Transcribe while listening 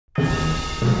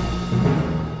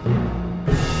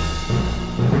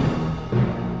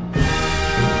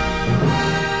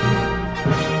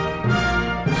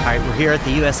Alright, we're here at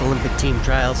the US Olympic Team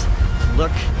Trials to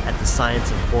look at the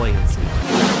science of buoyancy.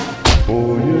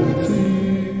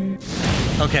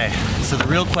 Okay, so the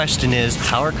real question is,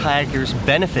 how are kayakers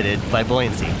benefited by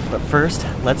buoyancy? But first,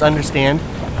 let's understand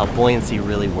how buoyancy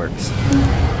really works.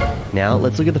 Now,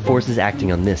 let's look at the forces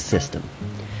acting on this system.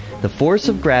 The force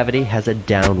of gravity has a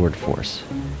downward force,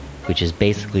 which is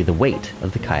basically the weight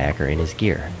of the kayaker in his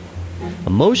gear.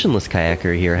 A motionless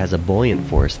kayaker here has a buoyant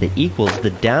force that equals the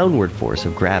downward force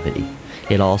of gravity.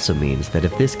 It also means that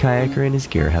if this kayaker and his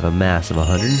gear have a mass of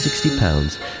 160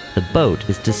 pounds, the boat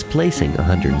is displacing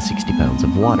 160 pounds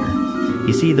of water.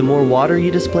 You see, the more water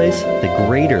you displace, the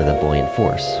greater the buoyant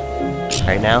force.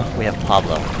 Right now, we have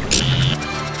Pablo.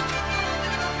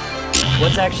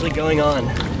 What's actually going on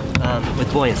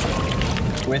with buoyancy?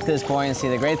 With this buoyancy,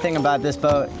 the great thing about this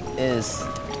boat is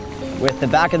with the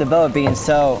back of the boat being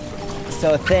so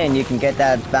thin, you can get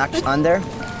that back under.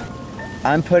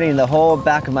 I'm putting the whole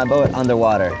back of my boat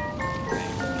underwater.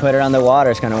 Put it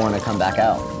underwater, it's going to want to come back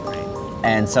out.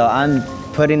 And so I'm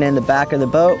putting in the back of the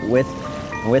boat with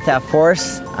that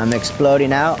force. I'm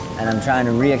exploding out and I'm trying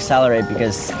to re-accelerate,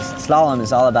 because slalom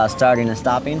is all about starting and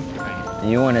stopping.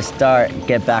 And you want to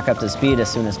get back up to speed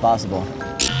as soon as possible.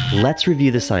 Let's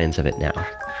review the science of it now.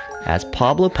 As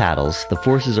Pablo paddles, the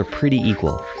forces are pretty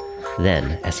equal.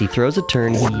 Then, as he throws a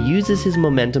turn, he uses his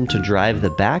momentum to drive the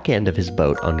back end of his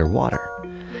boat underwater.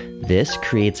 This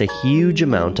creates a huge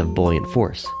amount of buoyant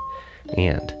force.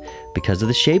 And, because of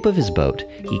the shape of his boat,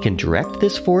 he can direct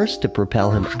this force to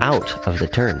propel him out of the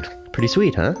turn. Pretty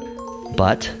sweet, huh?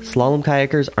 But, slalom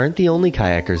kayakers aren't the only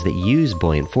kayakers that use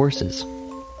buoyant forces.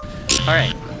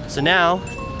 Alright, so now,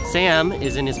 Sam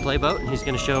is in his playboat and he's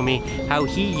going to show me how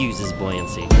he uses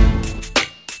buoyancy.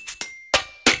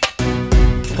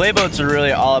 Playboats are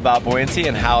really all about buoyancy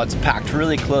and how it's packed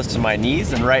really close to my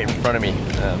knees and right in front of me.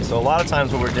 So a lot of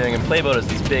times what we're doing in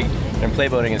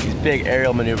playboating is these big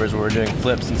aerial maneuvers where we're doing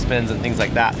flips and spins and things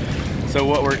like that. So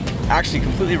what we're actually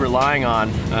completely relying on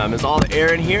is all the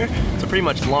air in here to pretty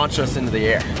much launch us into the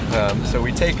air. So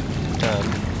we take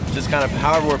just kind of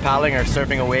however we're paddling or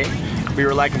surfing a wave, we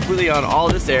rely completely on all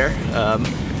this air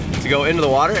to go into the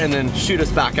water and then shoot us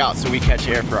back out so we catch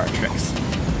air for our tricks.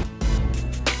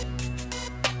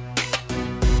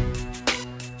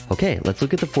 Okay, let's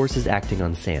look at the forces acting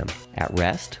on Sam. At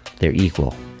rest, they're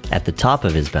equal. At the top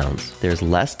of his bounce, there's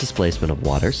less displacement of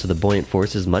water, so the buoyant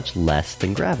force is much less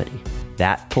than gravity.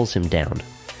 That pulls him down.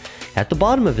 At the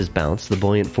bottom of his bounce, the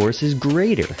buoyant force is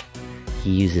greater.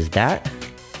 He uses that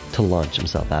to launch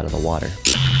himself out of the water.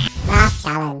 Last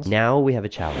challenge. Now we have a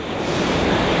challenge.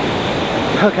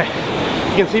 Okay,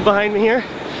 you can see behind me here,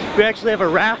 we actually have a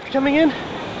raft coming in.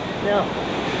 Now,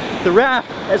 the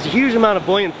raft has a huge amount of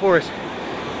buoyant force,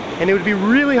 and it would be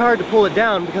really hard to pull it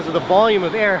down because of the volume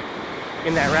of air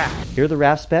in that raft. Here are the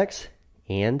raft specs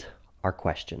and our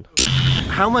question.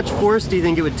 How much force do you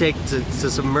think it would take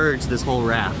to submerge this whole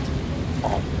raft?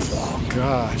 Oh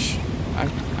gosh,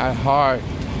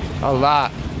 a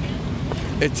lot.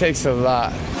 It takes a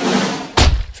lot.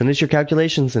 Send us your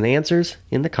calculations and answers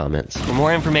in the comments. For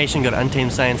more information, go to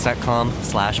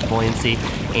untamedScience.com/buoyancy.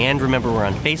 And remember, we're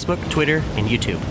on Facebook, Twitter, and YouTube.